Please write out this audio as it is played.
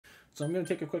So I'm going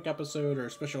to take a quick episode or a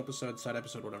special episode, side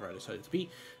episode, whatever I decide it to be,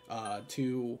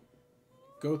 to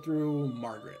go through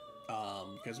Margaret,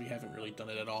 because we haven't really done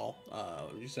it at all,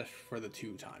 except for the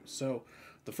 2 times. So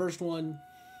the first one,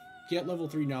 get level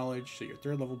 3 knowledge, so your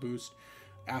 3rd level boost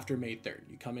after May 3rd.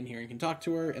 You come in here and can talk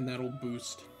to her, and that'll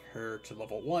boost her to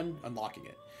level 1, unlocking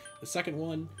it. The second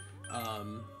one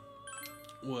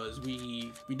was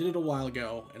we did it a while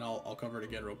ago, and I'll cover it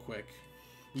again real quick.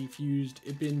 We fused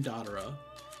Ibn Dadara,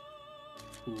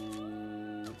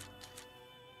 who...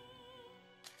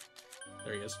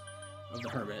 there he is, of the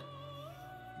Hermit,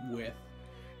 with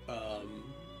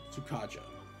Tsukaja.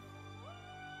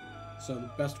 So the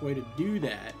best way to do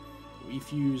that, we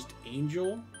fused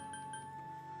Angel,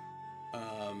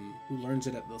 who learns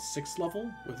it at the 6th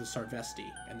level, with a Sarvesti,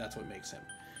 and that's what makes him.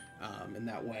 And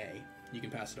that way, you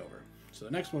can pass it over. So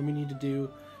the next one we need to do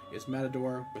is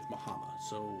Matador with Mahama.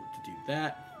 So to do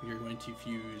that, you're going to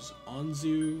fuse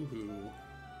Anzu, who...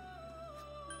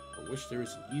 I wish there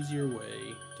was an easier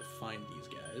way to find these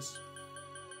guys.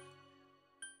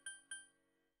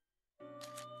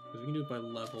 Because we can do it by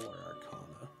level or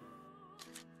Arcana.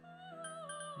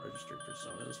 Registered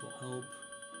personas will help.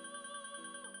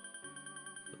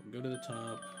 So we'll go to the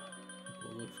top.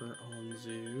 We'll look for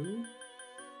Anzu.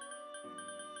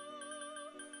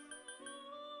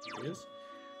 There he is.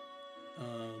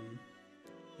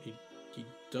 He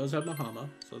does have Mahama,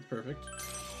 so that's perfect.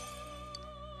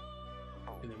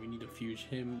 And then we need to fuse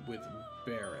him with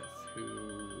Bareth, who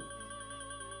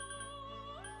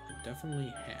I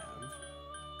definitely have.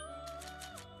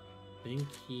 I think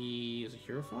he is a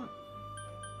Hierophant.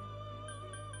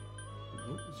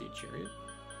 No, is he a Chariot?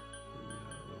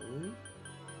 No.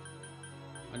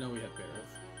 I know we have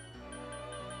Bareth.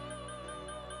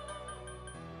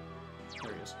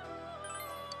 There he is.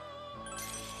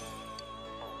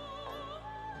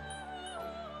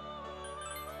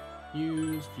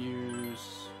 Fuse.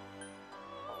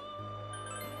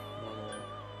 Normal.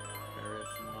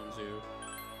 Bareth, Manzu.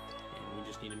 And we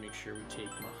just need to make sure we take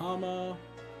Mahama.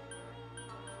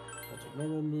 We'll take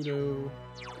normal Mudo.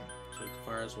 So the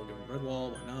fires, we'll give him Red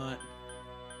Wall, why not?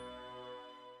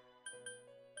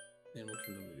 And we'll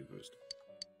give him the Mudo boost.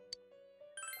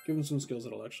 Give him some skills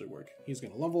that'll actually work. He's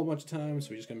going to level a bunch of times,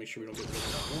 so we just got to make sure we don't get rid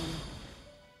of that one.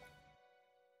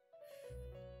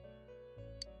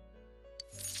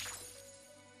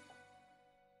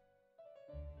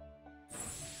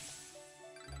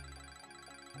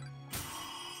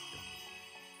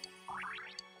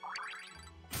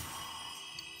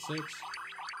 Six,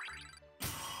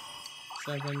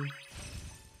 7.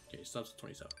 Okay, stops at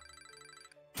 27.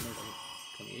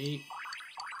 28,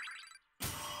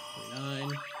 29.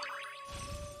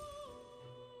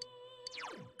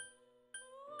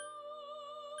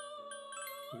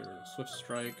 Swift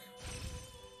Strike.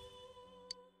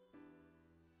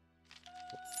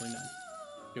 29.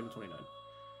 Give him 29.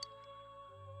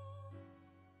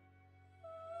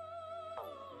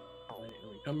 Alright,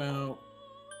 and we come out.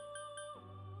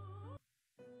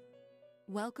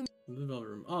 Welcome. In the Velvet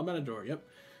Room. Oh, Matador, yep.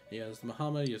 He has the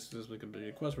Mahama. He has this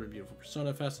complete quest with a beautiful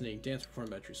persona, fascinating dance performed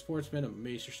by a true sportsman. I'm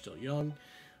amazed you're still young,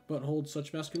 but hold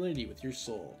such masculinity with your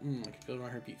soul. I can feel my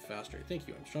heart beat faster. Thank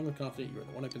you. I'm strong and confident you are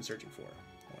the one I've been searching for.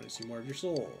 I want to see more of your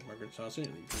soul. Margaret Social.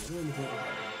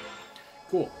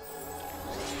 Cool.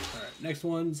 Alright, next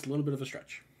one's a little bit of a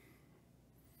stretch.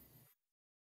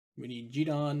 We need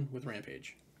Jidon with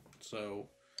Rampage. So,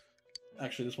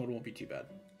 actually, this one won't be too bad.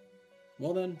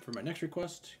 Well then, for my next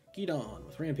request, Gidon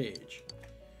with Rampage.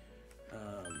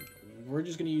 We're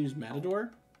just going to use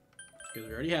Matador, because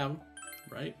we already have him,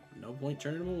 right? No point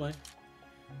turning him away.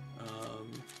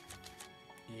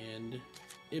 And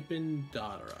Ibn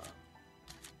Dadara.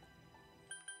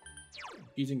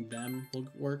 Using them will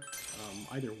work.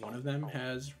 Either one of them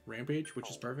has Rampage,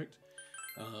 which is perfect.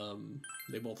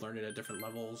 They both learn it at different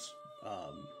levels.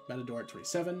 Matador at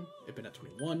 27, Ibn at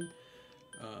 21.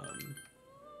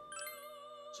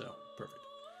 So, perfect.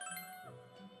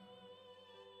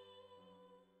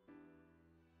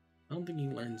 I don't think he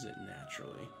learns it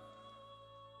naturally.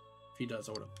 If he does,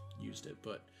 I would have used it,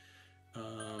 but...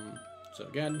 so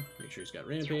again, make sure he's got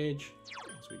Rampage.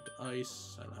 Sweet to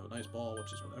Ice. I don't have an Ice Ball,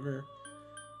 which is whatever.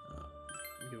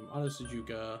 Give him Auto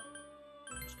Sujuka.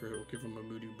 Screw it, we'll give him a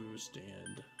Mudu boost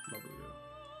and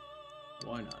Mabudu.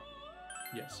 Why not?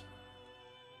 Yes.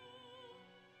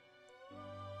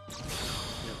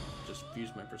 Yep, just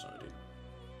fuse my persona, dude.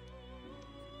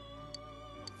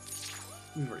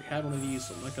 We've already had one of these,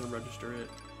 so I'm not going to register it.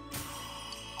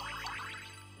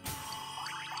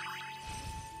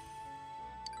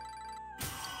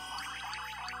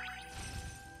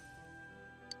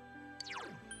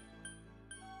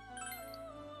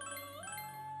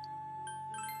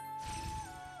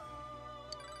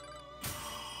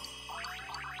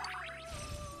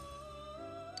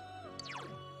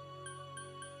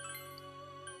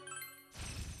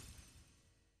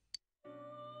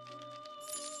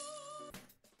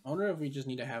 I wonder if we just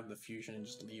need to have the fusion and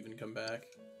just leave and come back.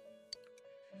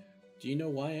 Do you know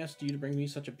why I asked you to bring me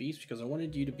such a beast? Because I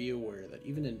wanted you to be aware that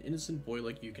even an innocent boy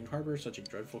like you can harbor such a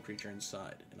dreadful creature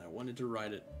inside, and I wanted to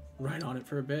ride on it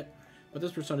for a bit, but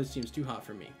this persona seems too hot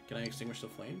for me. Can I extinguish the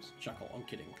flames? Chuckle, I'm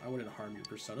kidding. I wouldn't harm your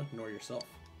persona, nor yourself.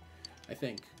 I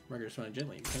think. Margaret smiled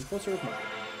gently. Come closer with Margaret.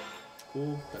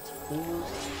 Cool, that's 4.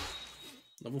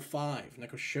 Level 5,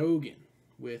 Neko Shogun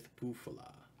with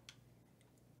Bufala.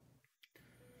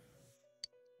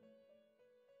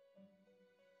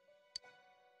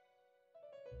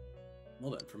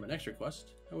 Well then, for my next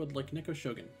request, I would like Neko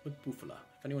Shogun with Bufala.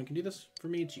 If anyone can do this, for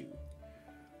me it's you.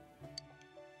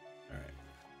 Alright.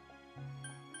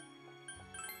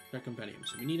 That compendium.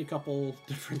 So we need a couple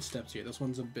different steps here. This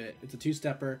one's it's a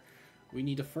 2-stepper. We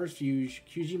need to first fuse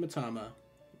Kyuji Matama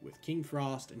with King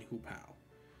Frost and Hu Pao.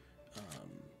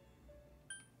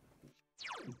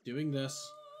 Doing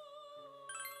this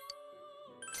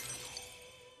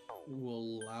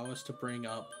will allow us to bring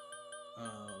up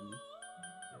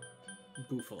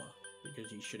Bufala,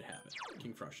 because he should have it.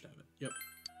 King Frost should have it. Yep.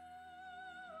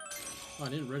 Oh, I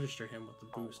didn't register him with the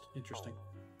boost. Interesting.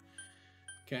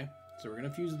 Okay, so we're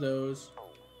gonna fuse those.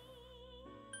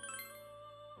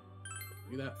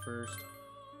 Do that first.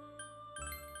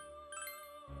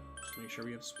 Just to make sure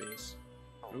we have space.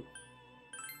 Oh,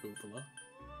 Bufala.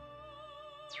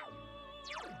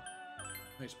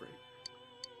 Nice break.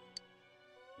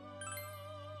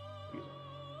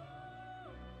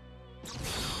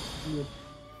 Yep.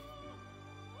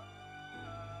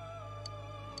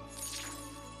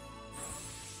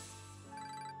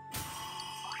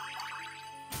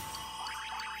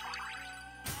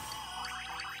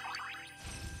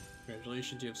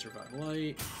 Congratulations, you have survived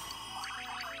light,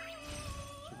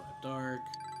 survived dark,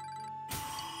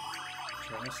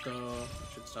 Terresto.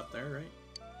 Should stop there, right?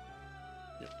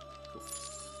 Yep, cool.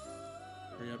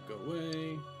 Hurry up, go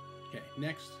away. Okay,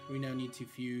 next we now need to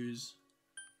fuse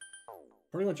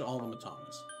pretty much all the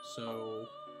Matamas. So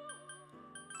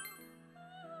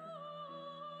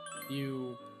we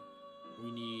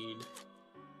need.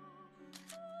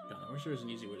 God, I wish there was an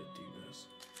easy way to do this.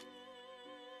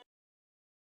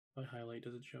 By highlight,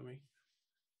 does it show me?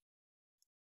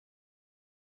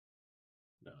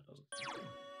 No, it doesn't.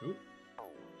 Oop.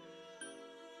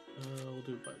 We'll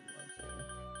do it by level.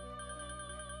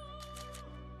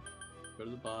 Go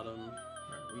to the bottom.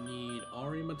 Alright, we need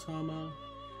Ari Matama,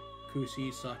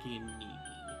 Kusi, Saki, and Nigi.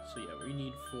 So yeah, we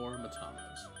need 4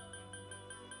 Matamas.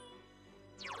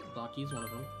 Saki's one of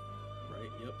them.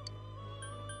 Right, yep.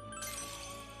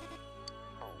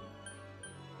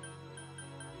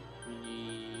 We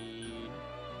need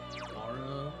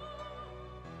Ara.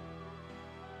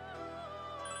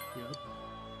 Yep.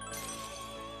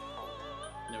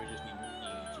 Now we just need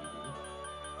Niji.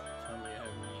 Tell me I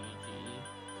have Niji.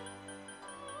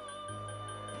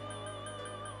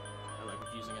 Am I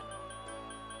confusing it?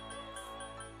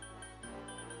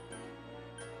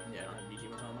 Yeah, I don't have Niji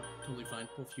Matama. Totally fine.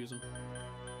 We'll fuse them. Oh,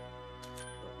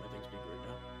 my thing's being weird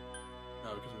now.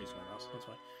 Oh, because I'm using my mouse. That's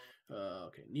why.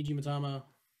 Okay, Niji Matama.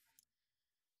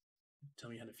 Tell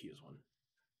me how to fuse one.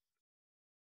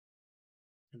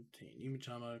 Obtain.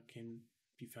 Nimachama can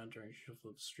be found during shuffle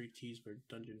of street teas for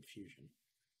dungeon fusion.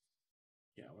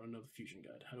 Yeah, I want to know the fusion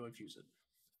guide. How do I fuse it?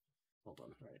 Hold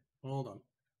on. All right. Hold on.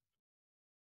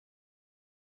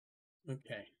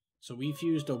 Okay. So we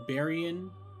fused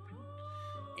Oberian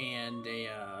and a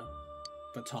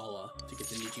Vatala to get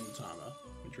the Nijimatama,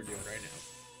 which we're doing right now.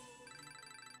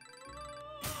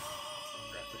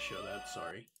 Forgot to show that,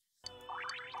 sorry.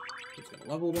 It's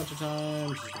gonna level a bunch of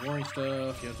times, this is boring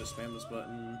stuff, you have to spam this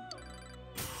button.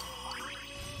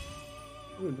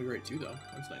 It would be great too though,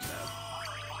 that's nice to have.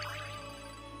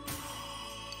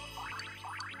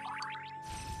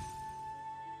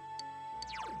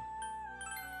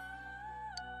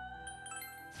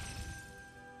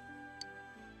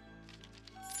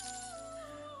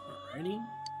 Alrighty.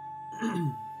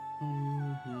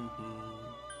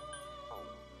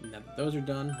 Now that those are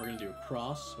done, we're going to do a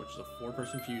cross, which is a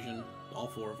 4-person fusion. All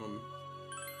 4 of them.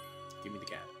 Give me the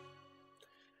cat.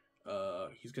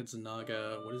 He's got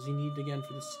Zanaga. What does he need again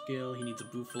for the skill? He needs a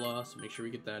Bufala, so make sure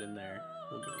we get that in there.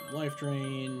 We'll give him Life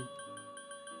Drain.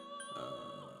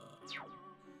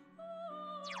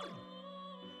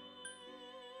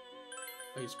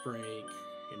 Ice Break.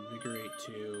 Invigorate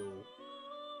 2.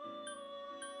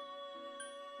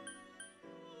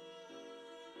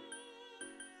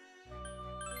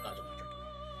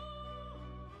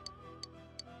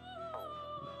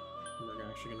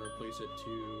 Actually gonna replace it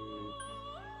to.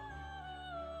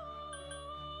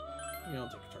 Yeah, I'll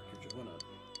take a Tark Fusion. Why not?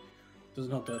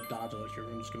 Doesn't help to dodge electric.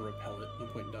 I'm just gonna repel it. No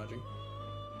point in dodging.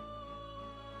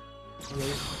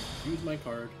 Alright, use my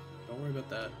card. Don't worry about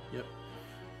that. Yep.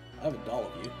 I have a doll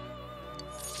of you.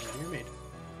 And you're made.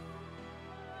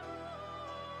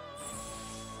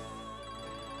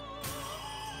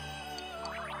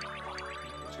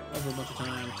 Just gonna level a bunch of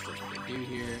times. That's what they do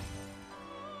here.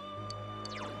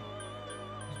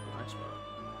 Black spot.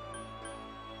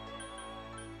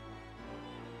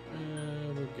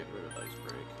 We'll get rid of Ice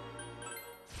Break.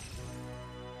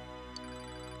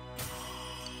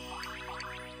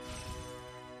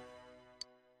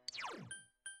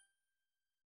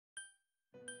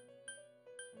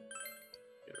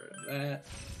 Get rid of that.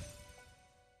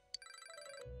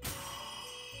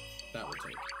 That will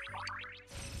take.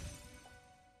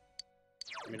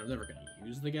 I mean, I'm never gonna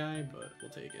use the guy, but we'll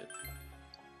take it.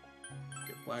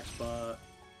 Get Black Spot.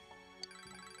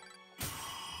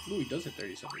 Ooh, he does hit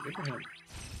 37. Good for him.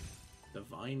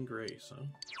 Divine Grace, huh?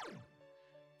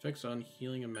 Effects on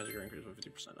healing and magic are increased by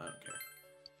 50%. I don't care.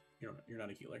 You're not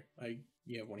a healer.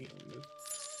 You have one healing move.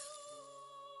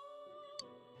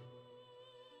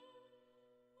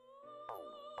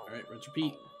 Alright, let's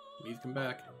repeat. Please come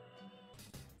back.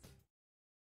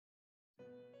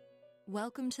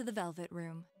 Welcome to the Velvet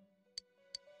Room.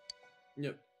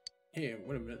 Yep. Hey,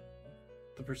 wait a minute.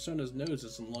 The persona's nose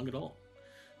isn't long at all.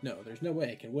 No, there's no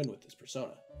way I can win with this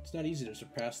persona. It's not easy to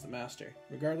surpass the master.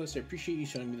 Regardless, I appreciate you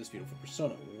showing me this beautiful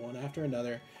persona. One after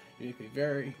another, you make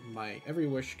me my every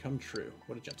wish come true.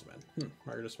 What a gentleman.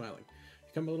 Margaret is smiling.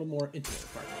 Become a little more intimate,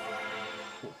 partner.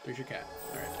 Cool, there's your cat.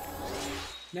 Alright.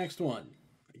 Next one.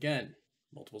 Again,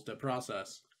 multiple step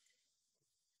process.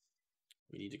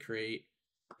 We need to create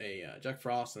a Jack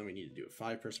Frost, and then we need to do a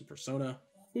 5-person persona.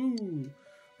 Woo!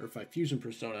 Or 5 fusion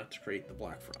persona to create the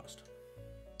Black Frost.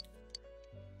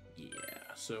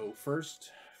 Yeah, so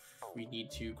first we need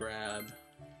to grab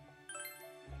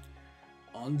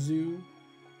Anzu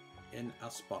and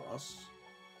Asparas.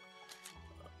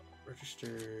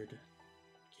 Registered.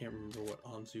 Can't remember what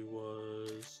Anzu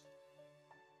was.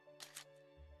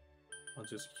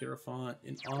 Anzu's a Hierophant,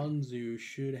 and Anzu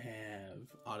should have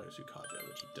Auto Sukaja,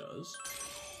 which he does.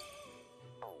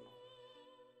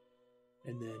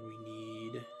 And then we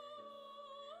need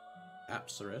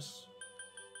Apsaris,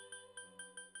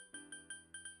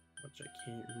 which I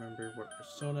can't remember what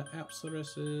persona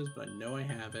Apsaris is, but I know I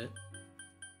have it.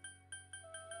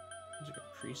 It's like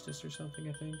a priestess or something,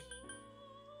 I think.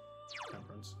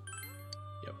 Temperance.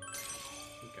 Yep.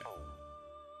 Okay.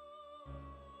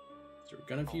 So we're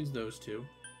gonna fuse those two.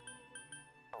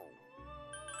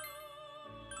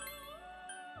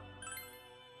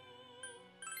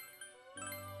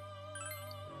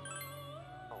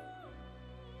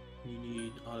 You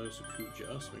need Auto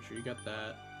Sakuja, so make sure you got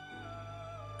that.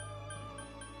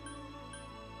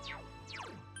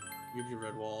 Give your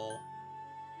red wall.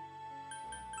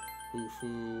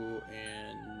 Ufu,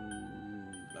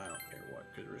 and I don't care what,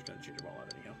 because we're just going to change them all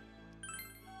out anyhow.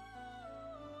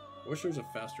 I wish there was a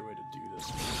faster way to do this.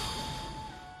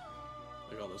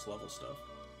 Like all this level stuff.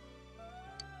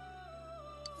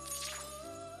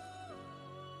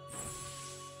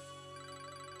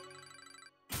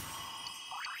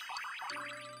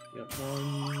 Yep,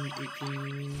 1,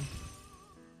 18,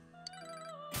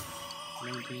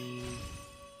 19.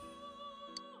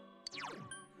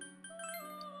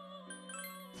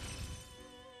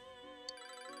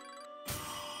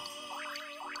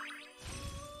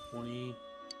 20.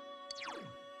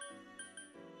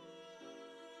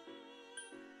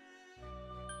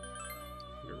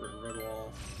 Get rid of red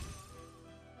wall.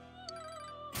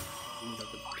 Move up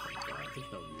to 25.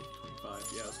 There's no use 25.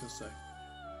 Yeah, I was gonna say.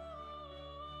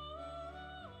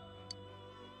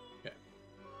 Okay.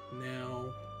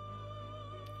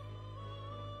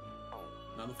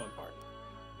 Now the fun part.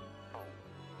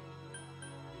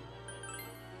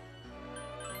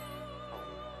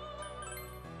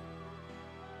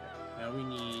 Now we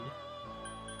need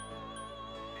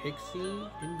Pixie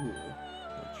and Ghoul,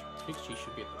 which Pixie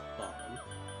should be at the bottom.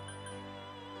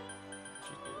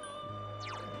 She's near the bottom.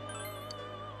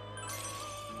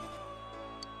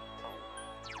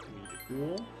 We need a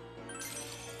Ghoul.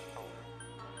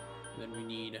 And then we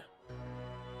need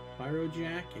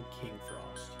Pyrojack and King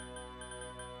Frost.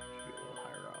 Should be a little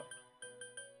higher up.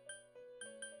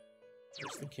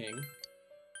 There's the King.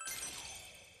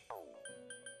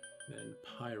 Then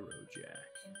Pyrojack.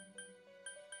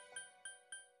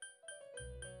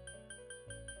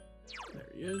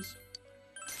 There he is.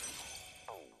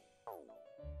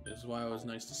 This is why it was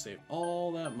nice to save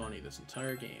all that money this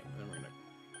entire game. And then we're gonna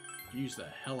use the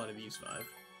hell out of these 5.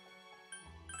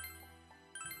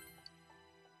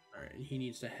 Alright, and he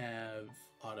needs to have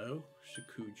Auto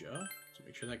Shikuja, so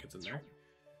make sure that gets in there.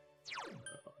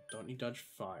 Don't need Dodge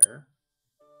Fire.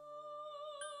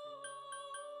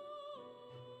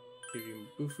 Give you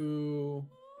Bufu,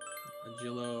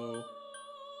 Agilo,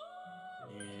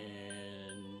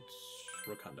 and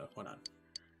Rokanda. Why not?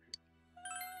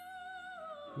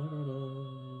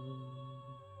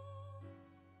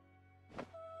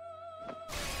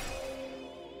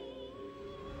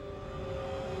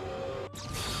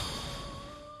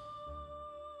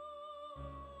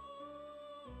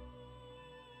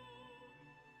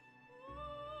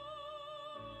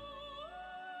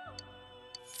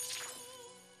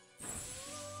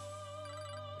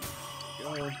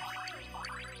 Go.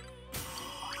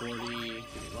 40, give me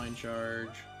line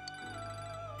charge.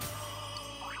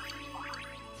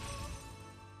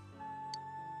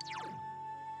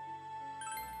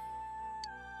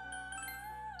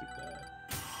 Keep that.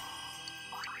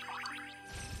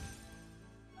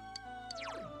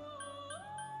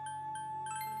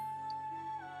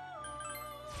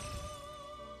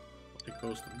 I'll take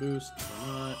both the boost, why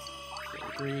not?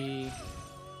 43.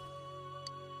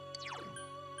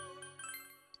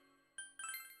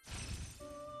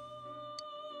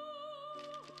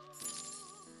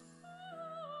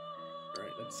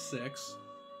 Alright, that's 6.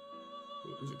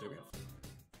 Ooh, who's it taking off?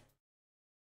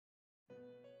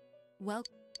 Well,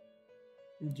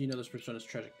 Do you know this persona's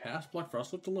tragic past? Black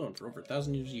Frost lived alone for over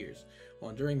 1,000 years.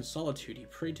 While enduring the solitude, he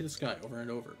prayed to the sky over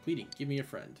and over, pleading, "Give me a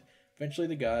friend." Eventually,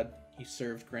 the god he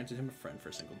served granted him a friend for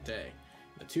a single day.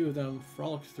 The two of them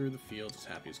frolicked through the fields as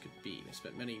happy as could be. They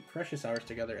spent many precious hours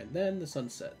together, and then the sun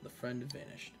set, and the friend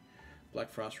vanished.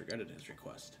 Black Frost regretted his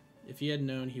request. If he had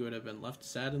known he would have been left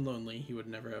sad and lonely, he would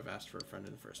never have asked for a friend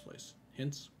in the first place.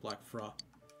 Hence, Black Frost.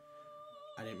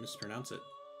 I didn't mispronounce it.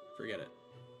 Forget it.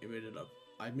 I made it up.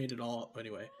 I made it all up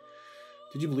anyway.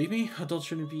 Did you believe me? Adults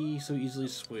shouldn't be so easily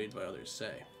swayed by others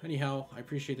say. Anyhow, I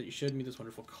appreciate that you showed me this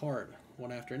wonderful card.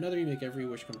 One after another, you make every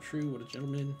wish come true. What a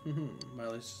gentleman.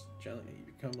 Miley's gentleman. You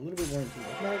become a little bit more intimate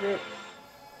with Margaret.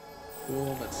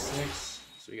 Cool, that's 6.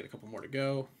 So we got a couple more to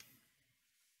go.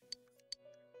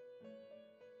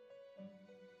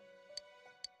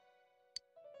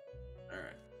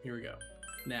 Alright, here we go.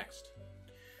 Next,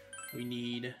 we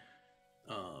need,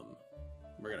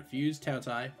 we're gonna fuse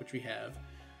Tautai, which we have,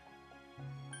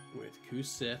 with Ku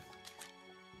Sith.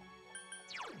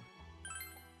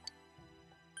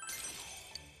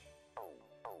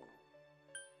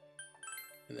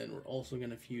 And then we're also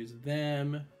gonna fuse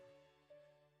them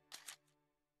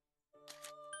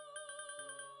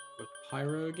with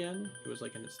Pyro again, who was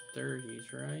like in his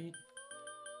 30s, right?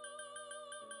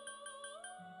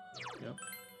 Yep.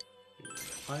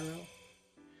 Pyro.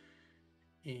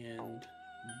 And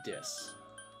Dis.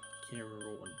 Can't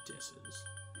remember what Dis is.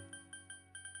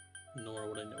 Nor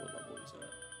would I know what level he's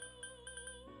at.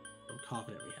 I'm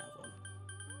confident we have one.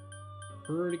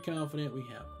 Pretty confident we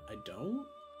have one. I don't?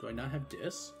 Do I not have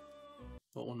Dis?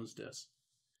 What one was Dis?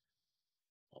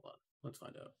 Hold on. Let's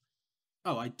find out.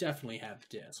 Oh, I definitely have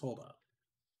Dis. Hold on.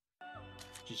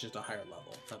 She's just a higher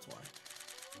level. That's why.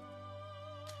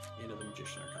 End of the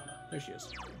Magician Arcana. There she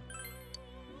is.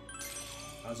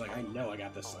 I was like, I know I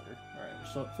got this sucker. Alright, we're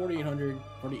still at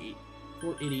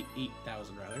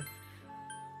 488,000 rather.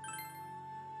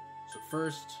 So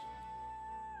first,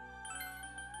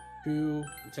 Ku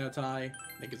and Tautai,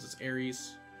 that gives us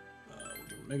Ares. We'll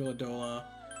give him Megalodola,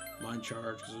 Mind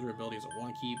Charge, because her ability is a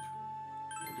 1 keep.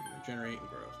 We'll give him Regenerate and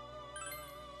Growth.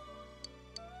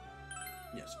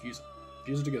 Yes, fuse it.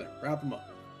 Fuse it together. Wrap them up.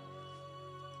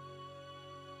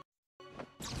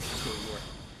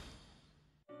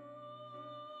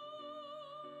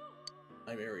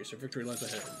 I'm Ares, so victory lies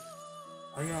ahead.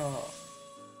 Hiya!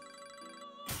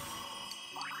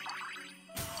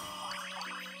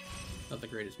 Not the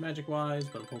greatest magic-wise,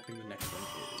 but I'm hoping the next one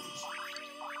is.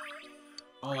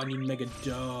 Oh, I need Mega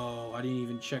Dough. I didn't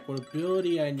even check what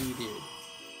ability I needed.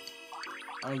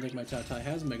 I don't think my Tautai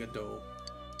has Mega Dough.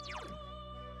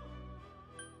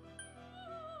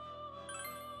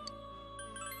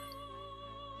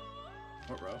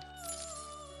 What row?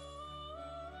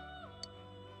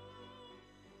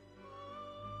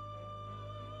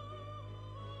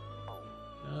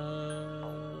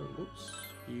 Whoops.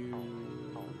 I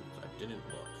didn't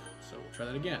look. So we'll try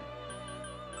that again.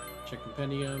 Check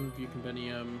Compendium, view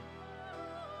Compendium.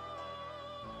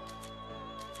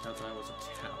 Tautai was a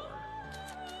tower.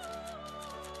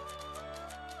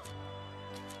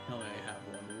 Hell, I have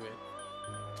one with.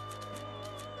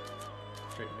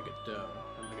 Try to make it dough.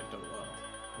 I'll make it dough low.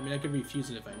 I mean, I could refuse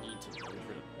it if I need to, but I just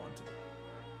really want to.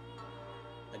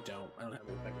 I don't have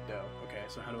a Mega Dough. Okay,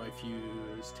 so how do I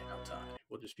fuse Tautai?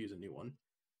 We'll just fuse a new one.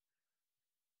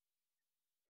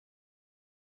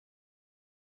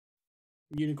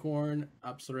 Unicorn,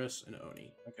 Apsaris, and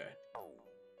Oni. Okay.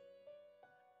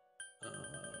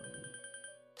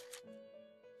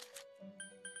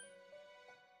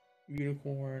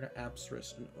 Unicorn,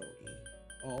 Apsaris, and Oni.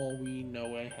 All we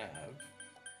know I have.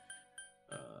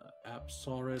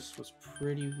 Apsaris was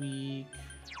pretty weak.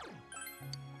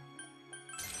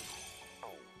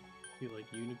 I feel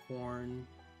like Unicorn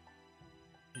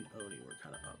and Oni were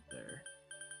kind of up there.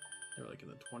 They were like in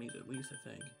the 20s at least, I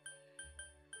think.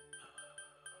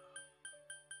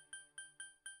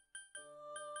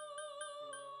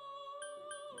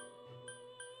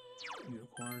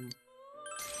 Unicorn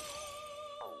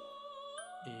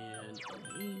and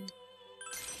Oni.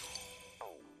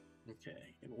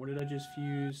 Okay, and what did I just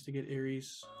fuse to get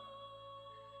Ares?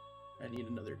 I need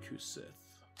another Kusith.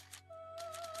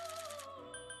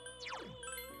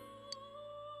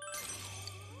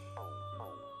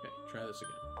 Okay, try this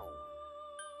again.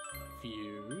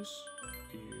 Fuse,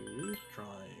 fuse,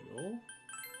 triangle,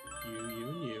 U,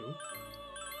 and U.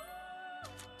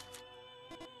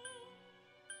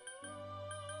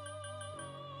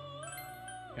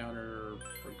 Counter,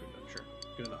 or good, sure,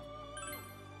 good enough.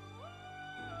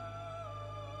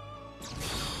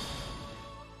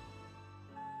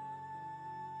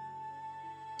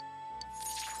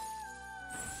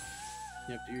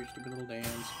 Yep, do your stupid little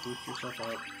dance, boost yourself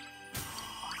up.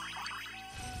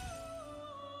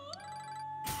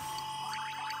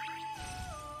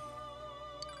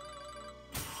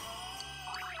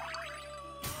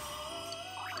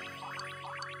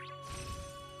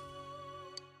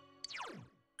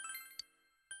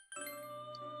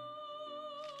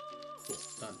 Cool,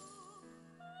 done.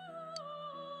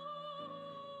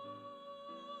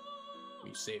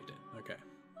 You saved it, okay.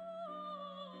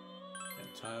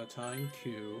 Time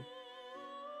Q.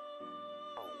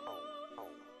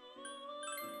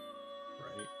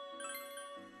 Right.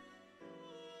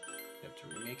 You have to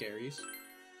remake Ares.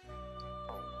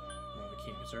 Oh, I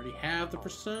can't because I already have the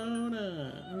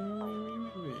persona.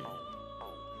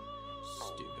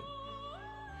 Stupid.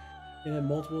 You have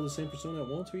multiple of the same persona at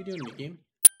once? What are you doing, me game?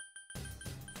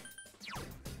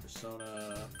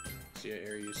 Persona. See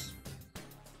Ares.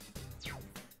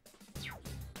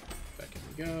 Back in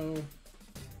we go.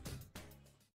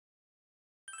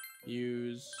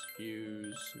 Fuse,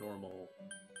 normal,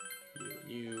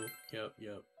 U, yep.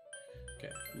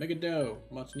 Okay, Mega Dough,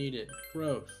 much needed,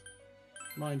 growth,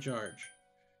 mind charge,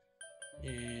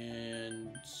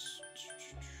 and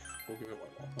we'll give it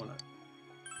White Wall, why not?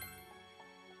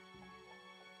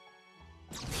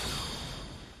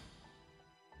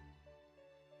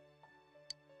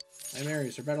 I'm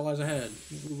Ares, her battle lies ahead.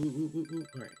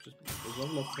 Alright, just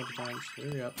level up a bunch of times,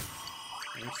 hurry up,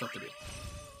 I have stuff to do.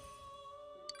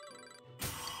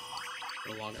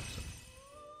 A long episode.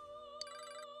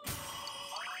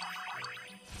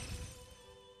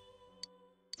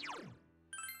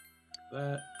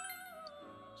 That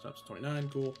stops 29,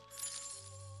 cool.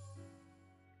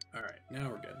 Alright, now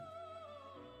we're good.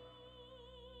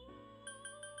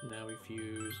 Now we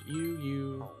fuse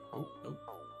U. Oh, nope.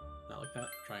 Not like that.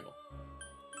 Triangle.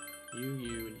 U, and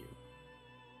U.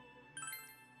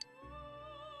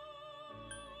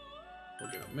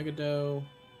 We'll give it Mega Dough.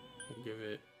 We'll give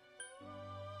it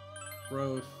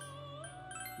growth,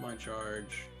 mind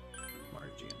charge,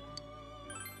 margin.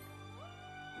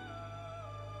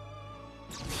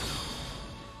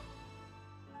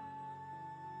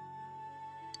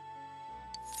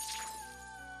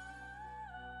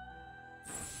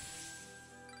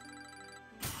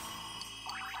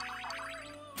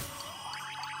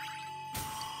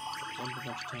 Jump a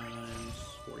bunch of times.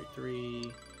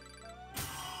 43,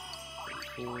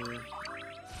 44.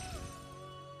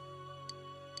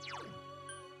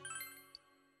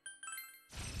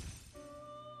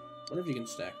 I wonder if you can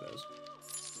stack those.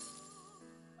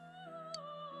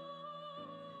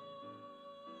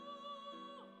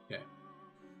 Okay.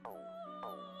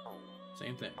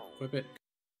 Same thing. Equip it.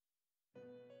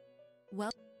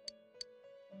 Well,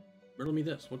 Riddle me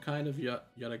this. What kind of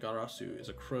Yatagarasu is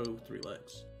a crow with 3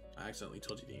 legs? I accidentally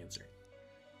told you the answer.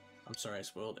 I'm sorry I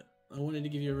spoiled it. I wanted to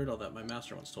give you a riddle that my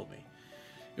master once told me.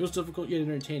 It was difficult yet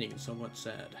entertaining and somewhat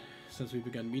sad. Since we've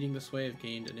begun meeting this way, I've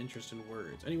gained an interest in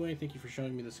words. Anyway, thank you for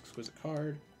showing me this exquisite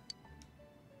card.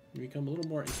 You become a little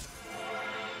more...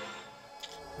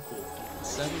 Cool.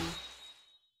 7.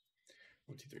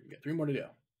 1, 2, 3. We got 3 more to go.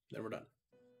 Then we're done.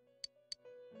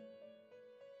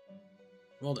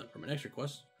 Well done. For my next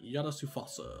request, Yada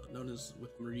Sufasa, known as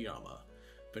with Muriyama.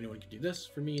 If anyone can do this,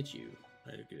 for me it's you.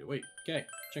 I did it. Wait. Okay.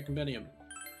 Check Compendium.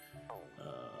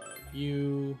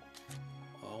 View.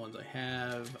 All ones I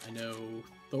have. I know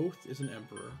Thoth is an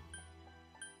emperor.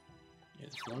 And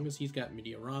as long as he's got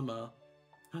Mediarama,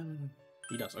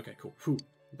 he does. Okay, cool. Whew.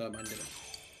 Thought mine didn't.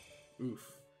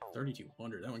 Oof.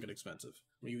 3,200. That one got expensive.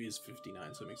 Maybe it's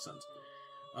 59, so it makes sense.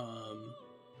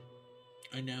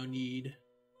 I now need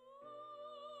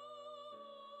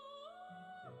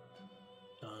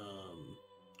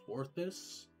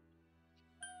Orthus.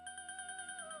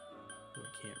 I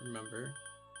can't remember.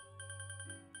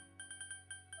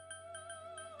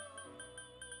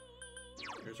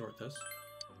 There's Orthus.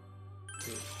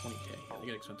 Ooh, 20k. They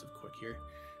get expensive quick here.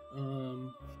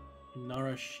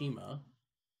 Narashima,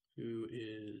 who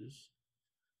is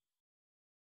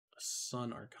a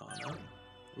Sun Arcana.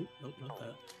 Oop, nope, not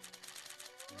that.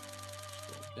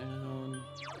 Scroll down.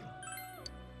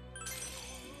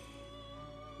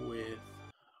 With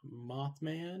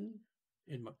Mothman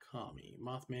and Makami.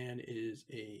 Mothman is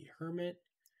a hermit.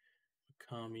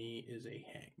 Makami is a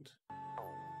hanged.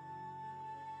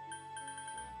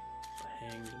 So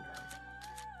hanged and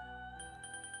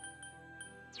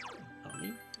hermit.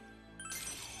 Makami.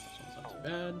 This one's not too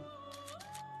bad.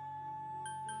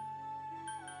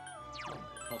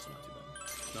 Also not too bad.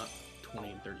 Not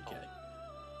 20 and 30k.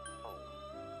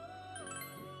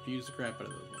 Use the crap out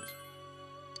of those ones.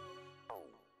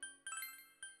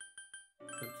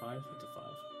 Is that a 5? That's a 5.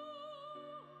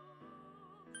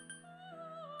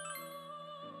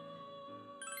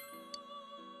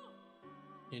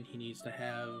 And he needs to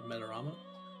have Meteorama.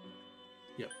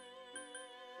 Yep.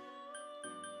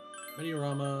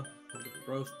 Meteorama. We'll give him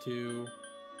growth 2.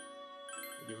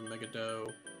 We'll give him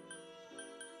Megado.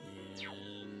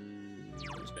 And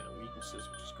he's got weaknesses,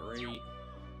 which is great.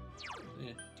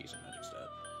 Decent magic stat.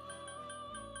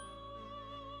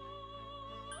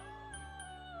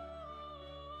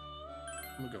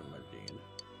 I'm gonna go with my Dean.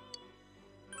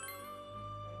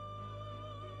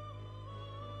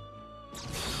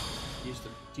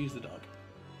 Use the dog.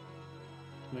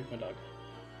 Make my dog.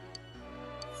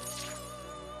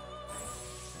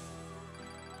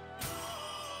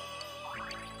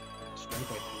 Strength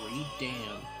by 3,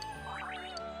 damn.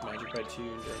 Magic by 2,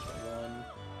 endurance by 1.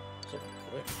 So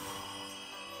quick.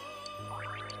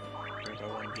 Strength by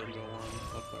 1, Giddy by 1,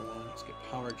 up by 1. Let's get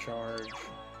power charge.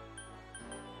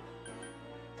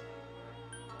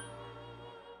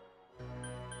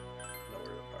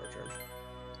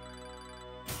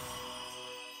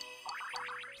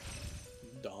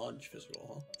 Dodge physical,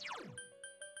 huh?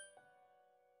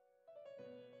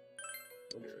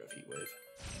 We'll get rid of Heat Wave.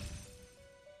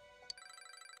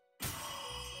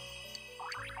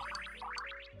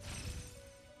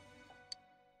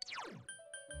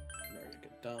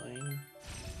 Margaret dying.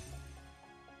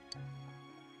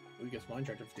 We get Mind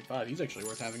Charge at 55. He's actually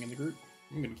worth having in the group.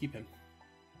 I'm gonna keep him.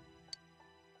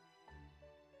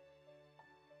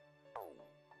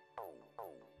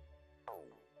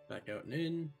 Back out and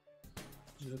in.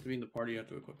 You have to be in the party, you have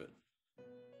to equip it.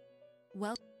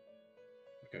 Well.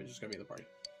 Okay, just gotta be in the party.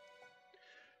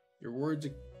 Your words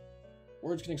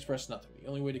can express nothing. The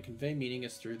only way to convey meaning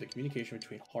is through the communication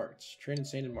between hearts. Train and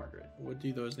Saint and Margaret. What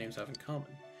do those names have in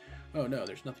common? Oh no,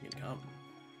 there's nothing in common.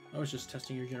 I was just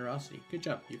testing your generosity. Good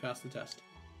job, you passed the test.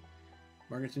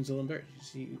 Margaret seems a little embarrassed. You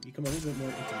see, you become a little bit more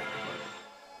intimate with Margaret.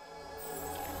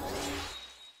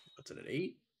 What's it at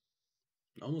 8?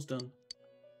 Almost done.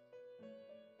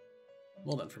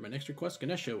 Well then, for my next request,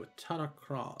 Ganesha with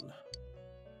Tarakron.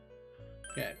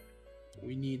 Okay,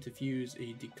 we need to fuse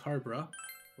a Decarbra,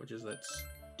 which is that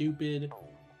stupid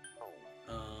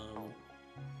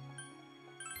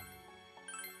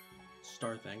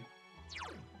star thing.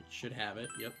 It should have it,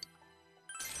 yep.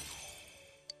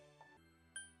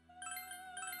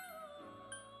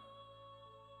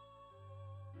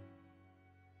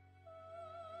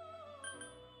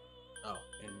 Oh,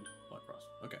 and Black Frost.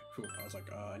 Okay, cool. I was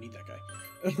like, I need that guy.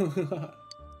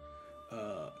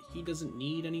 He doesn't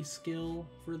need any skill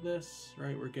for this,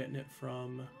 right? We're getting it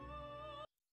from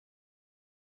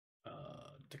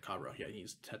Takara. Yeah,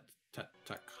 he's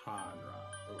Takara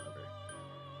or whatever.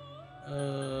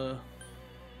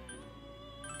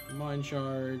 Mind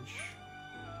Charge.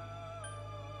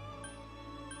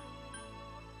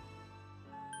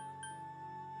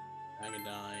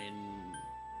 Agadine.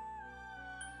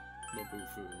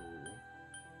 Mobufu.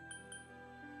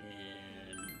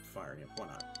 And Fire Imp. Why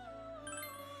not?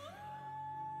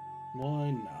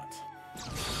 Why not?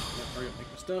 Hurry up,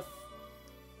 make my stuff.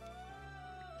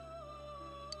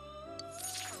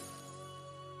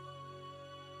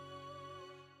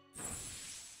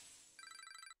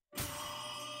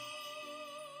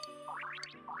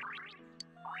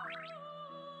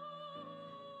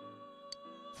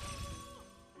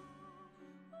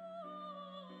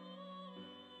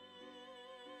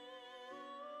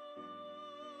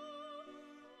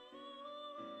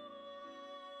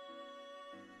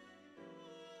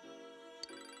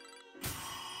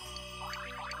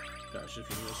 Gosh, if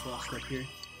you this last step here.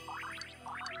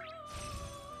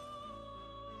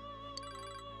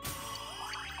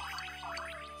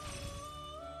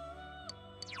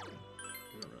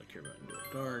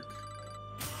 go dark.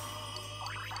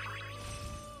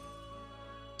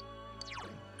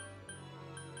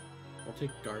 I'll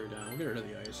take guard down. We'll get rid of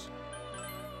the ice.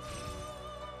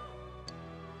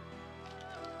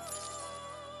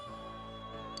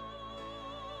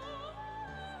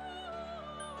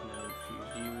 And then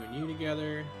fuse you and you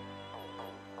together.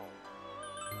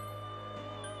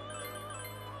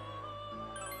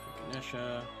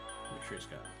 Ganesha. Make sure he's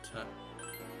got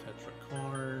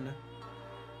Tetrakarn.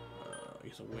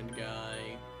 He's a wind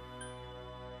guy.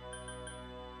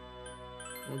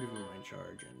 We'll give him a mind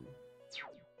charge and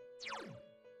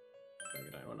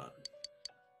Dragonite, why not?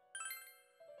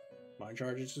 Mind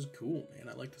charge is just cool, man.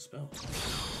 I like the spell.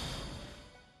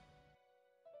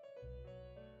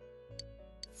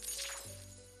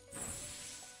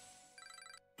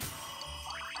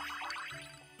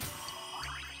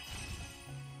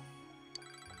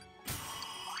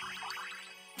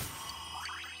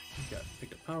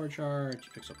 Picked up power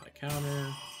charge, picks up high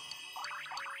counter,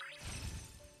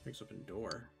 picks up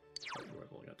endure.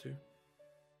 I've only got 2.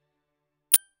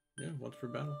 Yeah, once per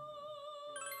battle.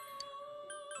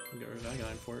 Get rid of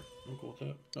Dragonite for it. I'm cool with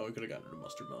that. Oh, we could have gotten rid of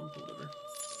Mustard Bomb, but whatever.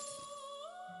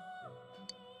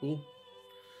 Cool.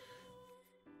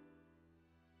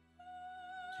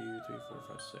 2, 3, 4,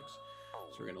 5, 6.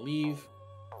 So we're gonna leave.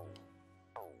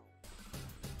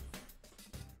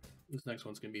 This next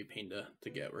one's going to be a pain to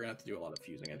get. We're going to have to do a lot of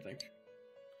fusing, I think.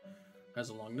 Has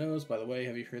a long nose. By the way,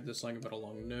 have you heard this song about a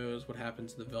long nose? What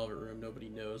happens in the Velvet Room? Nobody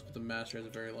knows, but the master has a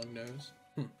very long nose.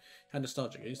 How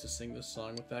nostalgic. I used to sing this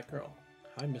song with that girl.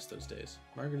 I miss those days.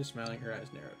 Margaret is smiling, her eyes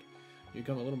narrowed. You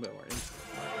become a little bit more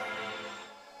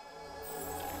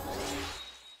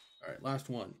Alright, last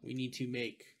one. We need to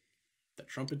make the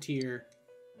Trumpeteer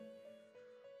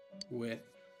with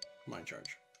Mind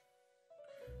Charge.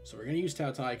 So we're going to use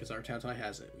Tautai because our Tautai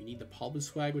has it. We need the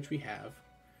Palbaswag, which we have.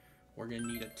 We're going to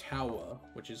need a Tawa,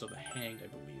 which is of the Hanged, I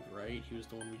believe, right? He was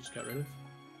the one we just got rid of.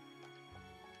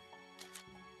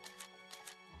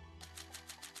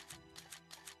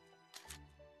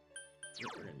 Yep,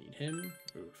 we're going to need him.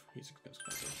 Oof, he's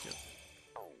expensive. Yep.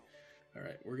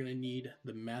 Alright, we're going to need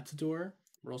the Matador.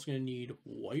 We're also going to need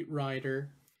White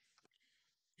Rider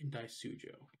and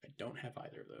Daisujo. I don't have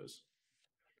either of those.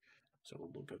 So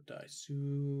we'll look up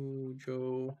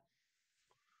Daisujo,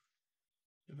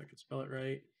 if I can spell it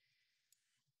right.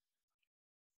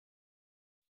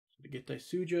 So to get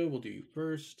Daisujo, we'll do you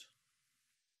first.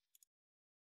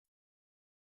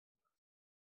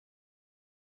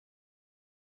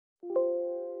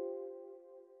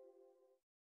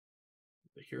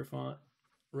 The Hierophant.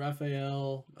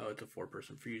 Raphael. Oh, it's a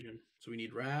 4-person fusion. So we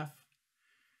need Raph,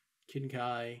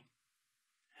 Kinkai,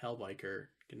 Hellbiker,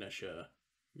 Ganesha,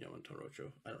 and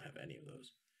Torocho. I don't have any of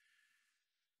those.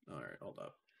 Alright, hold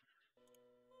up.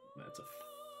 That's a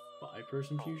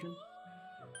 5-person fusion?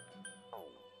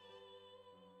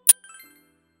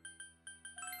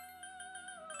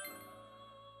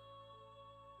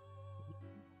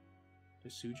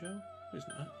 Daisujo? There's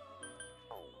not.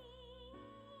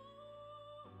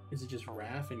 Is it just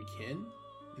Raph and Kin?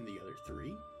 And the other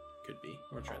 3? Could be.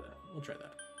 We'll try that. We'll try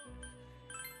that.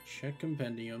 Check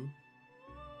Compendium.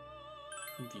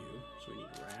 View. So we need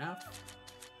Raph,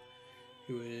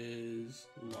 who is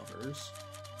Lovers.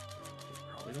 We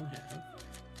probably don't have.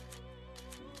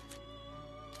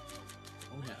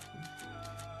 Don't have him.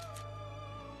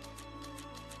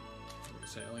 I'm gonna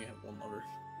say I only have 1 Lover.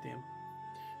 Damn.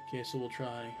 Okay, so we'll try.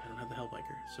 I don't have the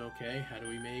Hellbiker. So okay, how do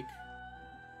we make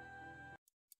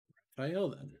Raphael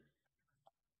then?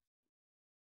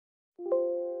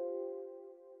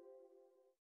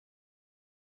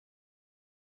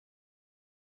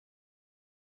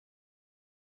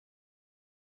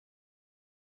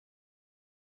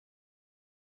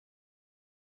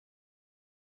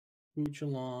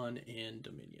 Kuchalon and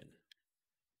Dominion.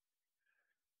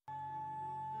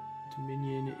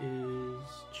 Dominion is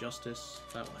Justice.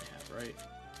 That one I have, right?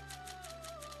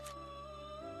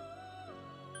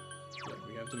 Yep,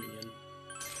 we have Dominion.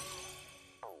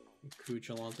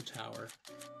 Kuchalon's a tower.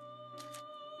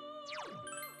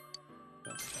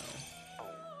 That's a tower.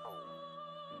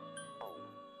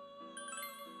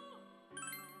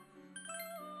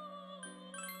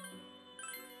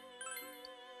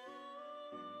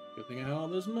 Good thing I have all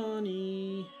this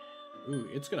money. Ooh,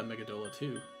 it's got a Megadola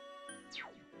too.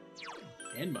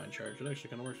 And Mind Charge. It actually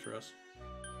kind of works for us.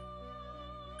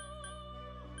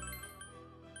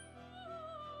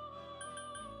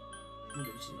 I'm gonna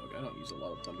give Sinoga. I don't use a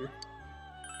lot of Thunder.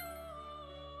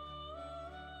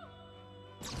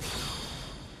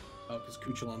 Oh, because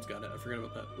Kuchalon's got it. I forgot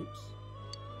about that. Oops.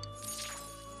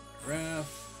 Raph.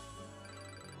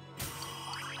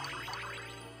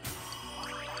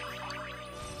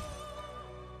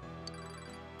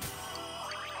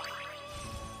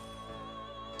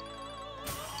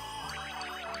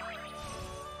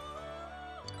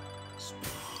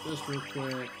 This real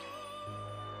quick.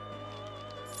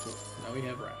 Cool. Now we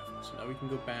have Raft. So now we can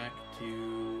go back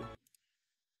to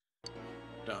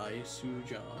Dai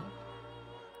Suja,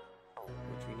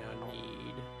 which we now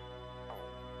need.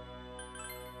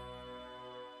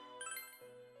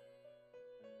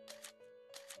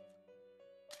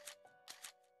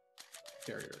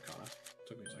 Carrier Arcana.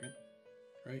 Took me a second.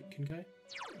 Right, Kinkai?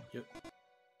 Yep.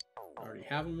 I already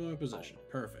have him in my possession.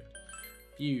 Perfect.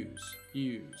 Fuse,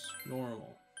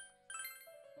 normal.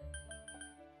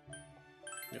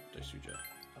 Yep, Daisuja.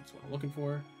 That's what I'm looking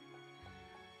for.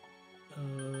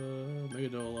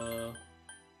 Megadola.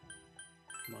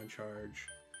 Mind Charge.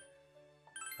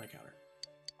 High counter.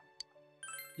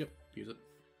 Yep, use it.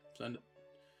 Send it.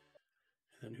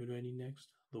 And then who do I need next?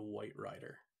 The White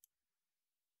Rider.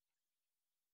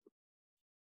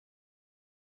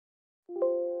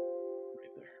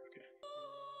 Right there, okay.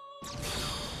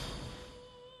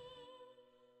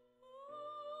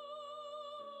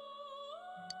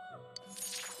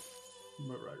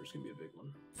 White Rider's gonna be a big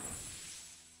one.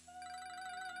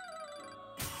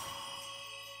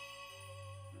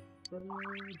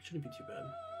 It shouldn't be too bad.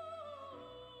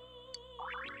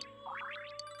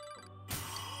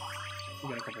 We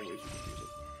got a couple ways we can use it.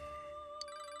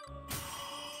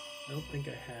 I don't think I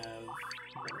have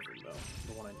one of them though,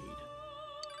 the one I need.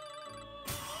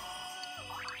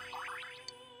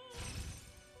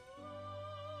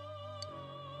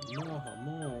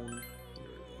 Mahamon. There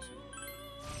it is.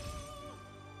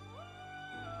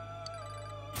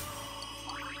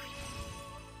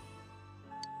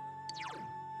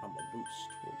 Humble boost.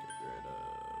 We'll get rid of.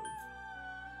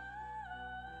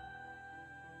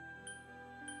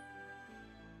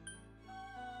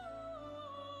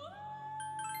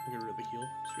 We'll get rid of the heal.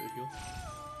 Just really heal.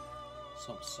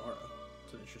 Samsara.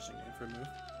 It's an interesting name for a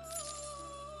move.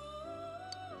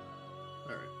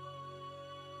 Alright.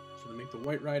 So to make the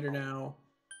White Rider now,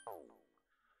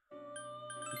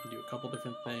 we can do a couple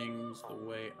different things. The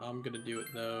way I'm gonna do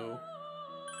it though,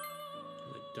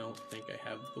 I don't think I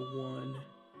have the one.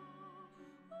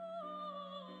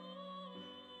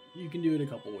 You can do it a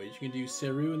couple ways. You can do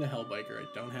Seru and the Hellbiker. I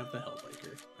don't have the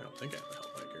Hellbiker. I don't think I have the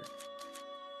Hellbiker.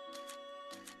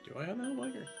 Do I have the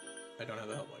Hellbiker? I don't have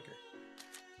the Hellbiker.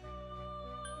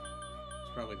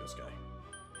 It's probably this guy.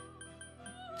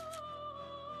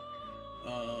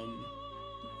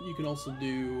 You can also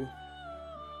do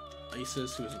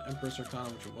Isis, who is an Empress Arcana,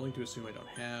 which I'm willing to assume I don't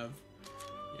have.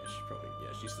 Yeah,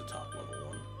 she's the top level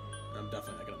one. And I'm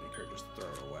definitely not gonna make her just throw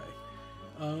her away.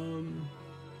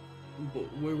 But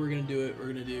where we're gonna do it, we're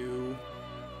gonna do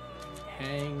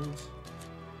Hanged.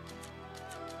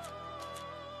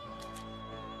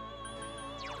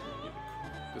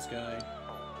 This guy,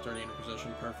 it's already in her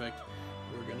possession, perfect.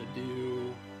 We're gonna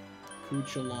do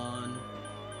Kuchalan.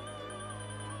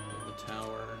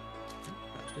 Tower.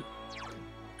 Passed it.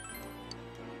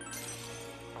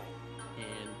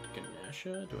 And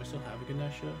Ganesha. Do I still have a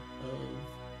Ganesha of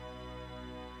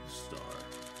Star?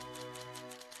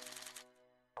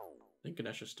 I think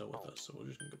Ganesha's still with us, so we're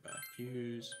just gonna go back.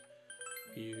 Fuse,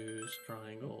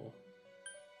 triangle,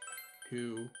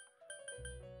 Ku,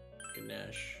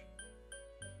 Ganesh.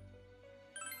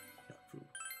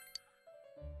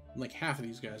 Like half of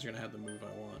these guys are gonna have the move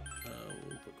I want.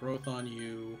 We'll put growth on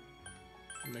you.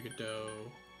 Mega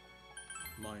Dough,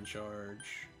 Mind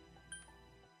Charge.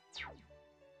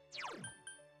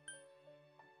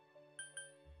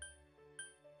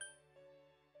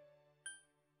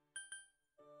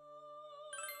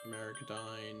 Margaret.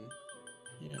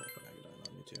 Yeah, we'll put Margaret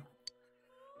on you too.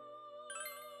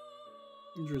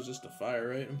 You resist the fire,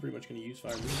 right? I'm pretty much gonna use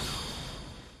fire moves.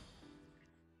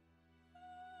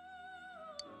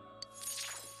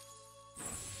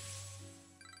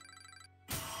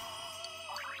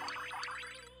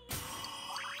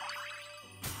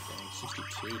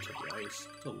 To the ice.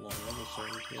 It's a long level, sir.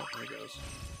 Yep, there it goes.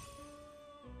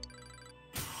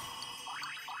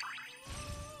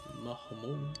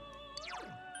 Mahamon.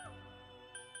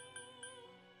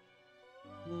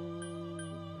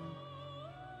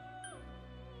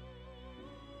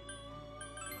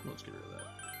 Let's get rid of that.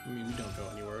 I mean, we don't go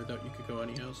anywhere without you could go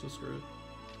anyhow, so screw it.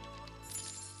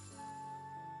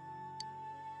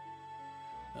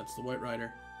 That's the White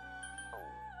Rider.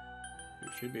 We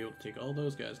should be able to take all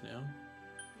those guys now.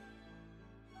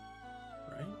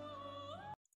 Right?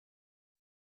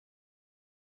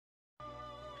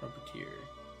 Trumpeteer.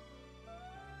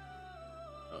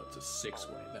 Oh, it's a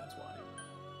 6-way, that's why.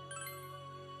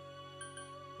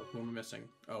 Who am I missing?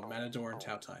 Oh, Matador and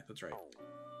Tautai, that's right.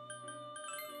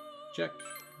 Check.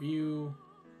 View.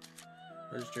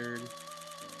 Registered.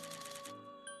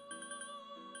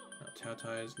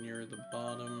 Tautai is near the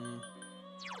bottom.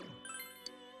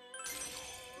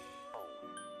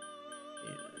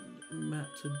 And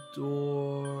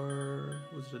Matador...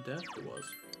 Was it a death? It was.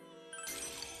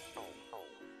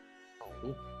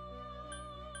 Cool.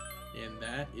 And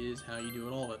that is how you do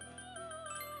it all of it.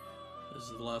 This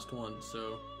is the last one,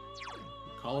 so...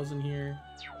 Kala's in here.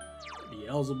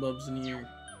 Beelzebub's in here.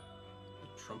 The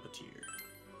Trumpeteer.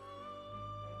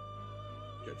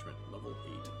 Judgment, level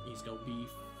 8. He's gonna be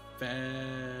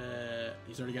fat.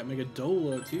 He's already got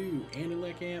Megadola, too. And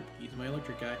Elecamp. He's my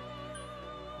electric guy.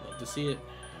 Love to see it.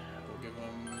 We'll give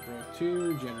him growth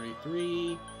 2, generate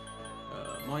 3.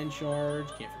 Mind Charge,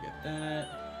 can't forget that.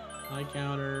 High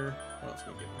counter. What else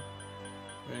can we give him?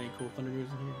 Any cool thunder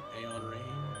moves in here? Aeon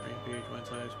Rain, Rampage, Mind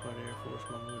Size, Quad Air, Force,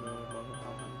 Mamuno,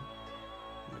 Monohaven,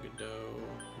 Megado,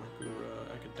 Makura,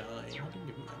 Akadai. I can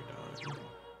give him Akadai.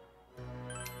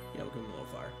 Yeah, we'll give him a little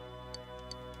fire.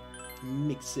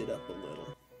 Mix it up a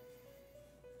little.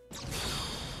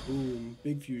 Boom.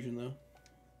 Big fusion, though.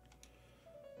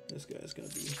 This guy's gonna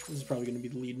be... This is probably gonna be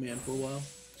the lead man for a while.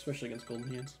 Especially against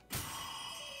Golden Hands.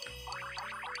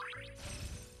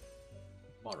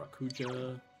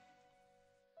 Maracuja.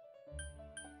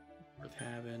 Worth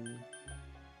having.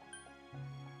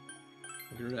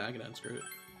 We'll get rid of Agadon, screw it.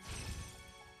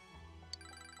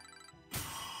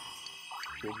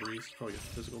 Full Breeze, probably a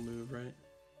physical move, right?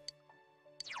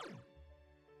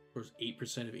 Of course,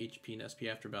 8% of HP and SP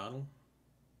after battle.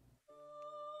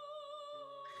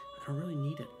 I don't really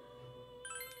need it.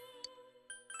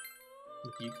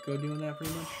 With Yukiko doing that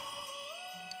pretty much.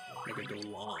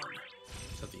 Megadolan.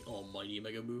 Is that the almighty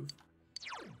mega move?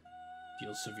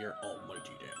 Deals severe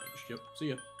almighty damage. Yep, see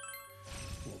ya.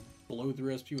 We'll blow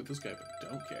through SP with this guy, but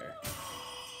don't care.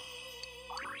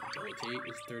 Debilitate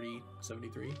is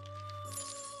 3073.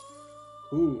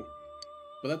 Ooh.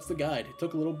 But that's the guide. It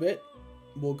took a little bit.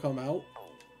 Will come out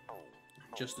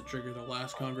just to trigger the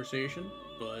last conversation,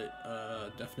 but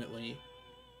definitely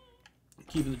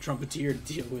keeping the Trumpeteer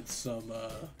to deal with some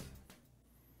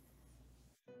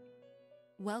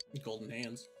Golden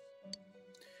Hands.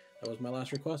 That was my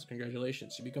last request.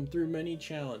 Congratulations. You become through many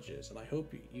challenges, and I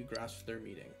hope you grasp their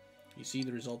meaning. You see,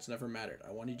 the results never mattered.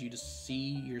 I wanted you to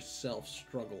see yourself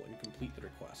struggle and complete the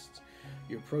requests.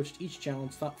 You approached each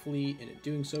challenge thoughtfully, and in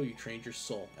doing so, you trained your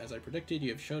soul. As I predicted, you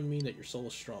have shown me that your soul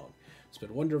is strong. It's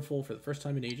been wonderful. For the first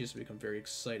time in ages, I've become very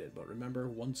excited. But remember,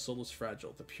 one soul is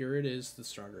fragile. The purer it is, the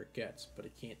stronger it gets, but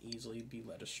it can't easily be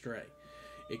led astray.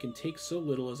 It can take so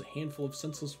little as a handful of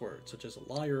senseless words, such as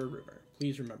a lie or a rumor.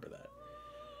 Please remember that.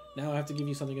 Now I have to give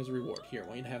you something as a reward. Here, I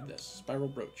want you to have this. Spiral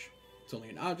Brooch. It's only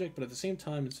an object, but at the same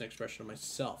time, it's an expression of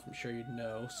myself. I'm sure you'd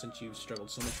know, since you've struggled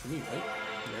so much for me, right?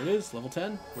 There it is, level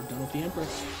 10. We're done with the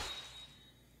Empress.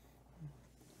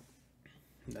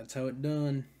 And that's how it's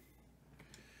done.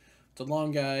 It's a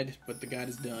long guide, but the guide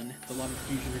is done. It's a lot of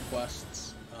fusion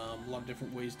requests, a lot of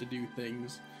different ways to do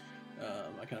things.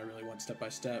 I kind of really went step by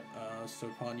step. So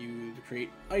upon you to create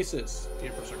Isis, the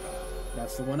Empress Arcana.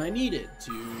 That's the one I needed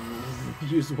to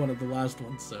use one of the last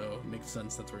ones, so it makes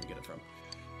sense that's where you get it from.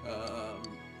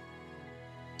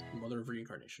 Mother of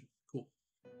Reincarnation. Cool.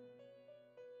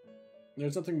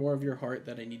 There's something more of your heart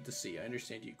that I need to see. I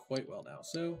understand you quite well now,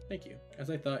 so thank you. As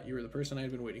I thought, you were the person I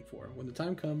had been waiting for. When the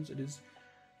time comes, it is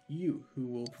you who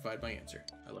will provide my answer.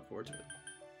 I look forward to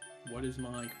it. What is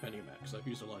my compendium at? Because I've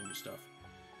used a lot of new stuff.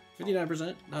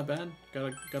 59%, not bad.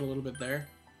 Got a little bit there.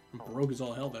 I'm broke as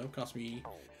all hell though. Cost me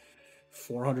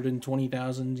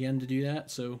 420,000 yen to do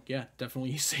that. So yeah,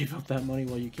 definitely save up that money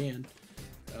while you can.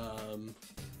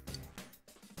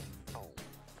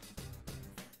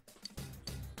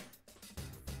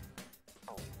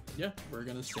 Yeah, we're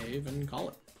gonna save and call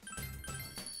it.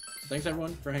 Thanks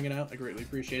everyone for hanging out. I greatly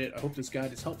appreciate it. I hope this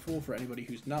guide is helpful for anybody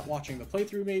who's not watching the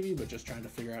playthrough maybe, but just trying to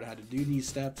figure out how to do these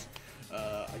steps.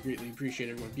 I greatly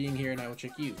appreciate everyone being here, and I will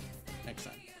check you next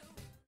time.